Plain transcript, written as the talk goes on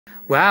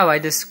Wow, I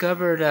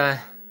discovered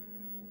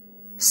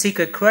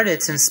secret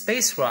credits in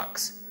Space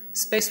Rocks.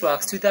 Space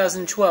Rocks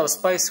 2012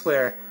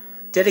 Spiceware.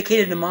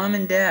 Dedicated to mom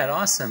and dad.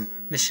 Awesome.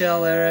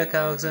 Michelle, Eric,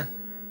 Alexa,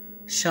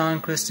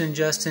 Sean, Kristen,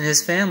 Justin,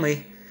 his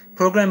family.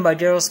 Programmed by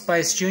Daryl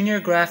Spice Jr.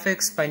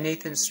 Graphics by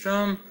Nathan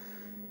Strom.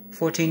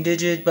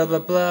 14-digit, blah, blah,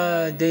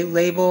 blah. Date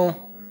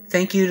label.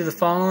 Thank you to the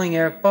following.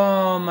 Eric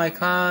Ball, Mike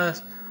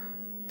Haas.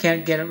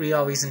 Can't read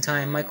all these in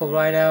time. Michael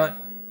Rideout.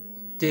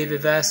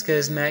 David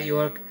Vasquez, Matt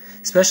York.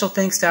 Special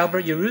thanks to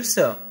Albert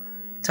Yaruso.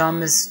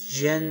 Thomas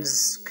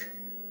Jensk.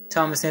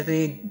 Thomas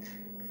Anthony.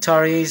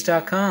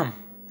 AtariAge.com.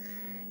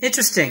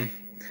 Interesting.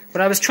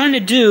 What I was trying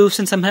to do,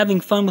 since I'm having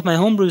fun with my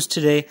homebrews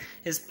today,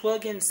 is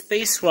plug in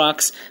Space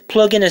Rocks,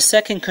 plug in a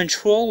second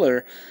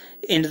controller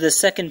into the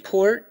second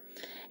port,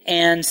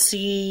 and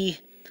see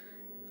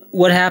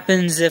what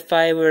happens if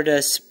I were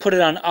to put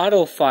it on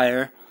auto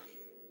fire,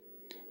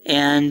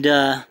 and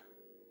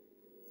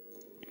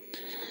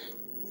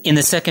in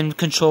the second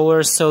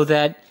controller, so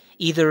that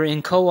either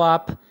in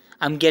co-op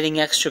I'm getting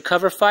extra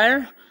cover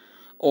fire,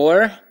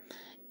 or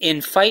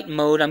in fight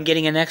mode I'm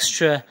getting an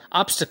extra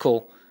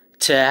obstacle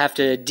to have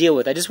to deal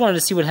with. I just wanted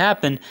to see what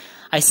happened.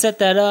 I set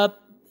that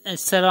up and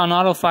set it on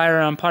auto fire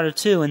on part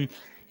 2, and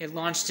it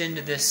launched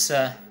into this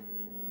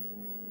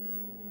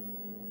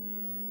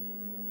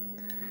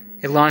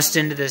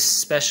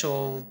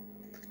special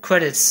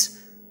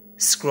credits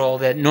scroll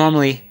that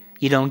normally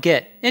you don't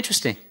get.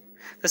 Interesting.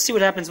 Let's see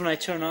what happens when I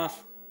turn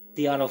off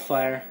the auto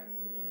fire.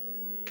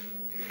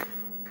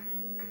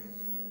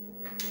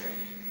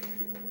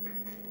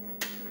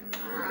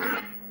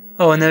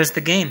 Oh, and there's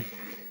the game.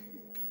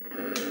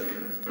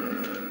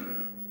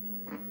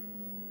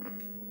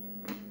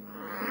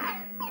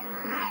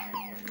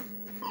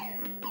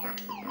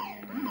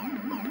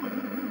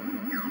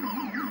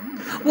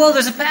 Whoa,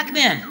 there's a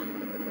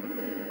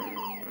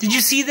Pac-Man! Did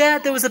you see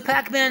that? There was a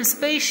Pac-Man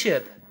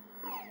spaceship.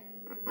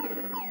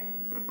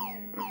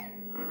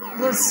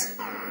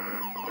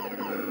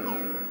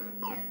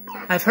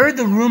 I've heard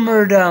the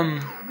rumored,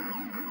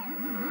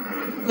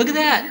 look at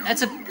that!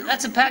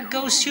 That's a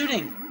Pac-Ghost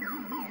shooting.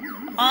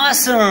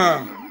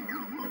 Awesome!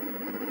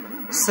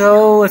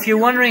 So, if you're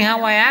wondering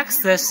how I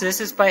access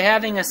this, is by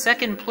having a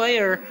second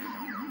player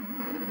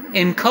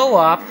in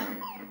co-op,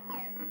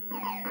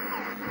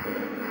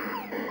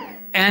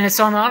 and it's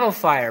on auto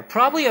fire.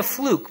 Probably a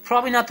fluke.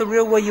 Probably not the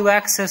real way you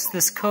access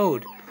this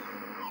code.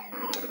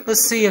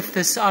 Let's see if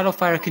this auto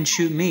fire can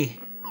shoot me.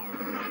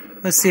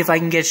 Let's see if I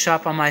can get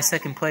shot by my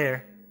second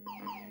player.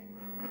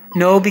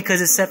 No,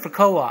 because it's set for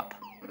co-op.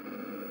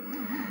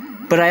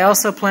 But I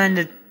also plan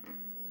to...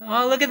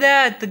 Oh, look at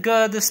that!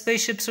 The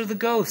spaceships are the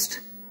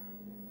ghost.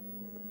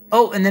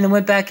 Oh, and then it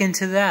went back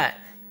into that.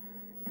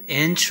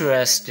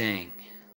 Interesting.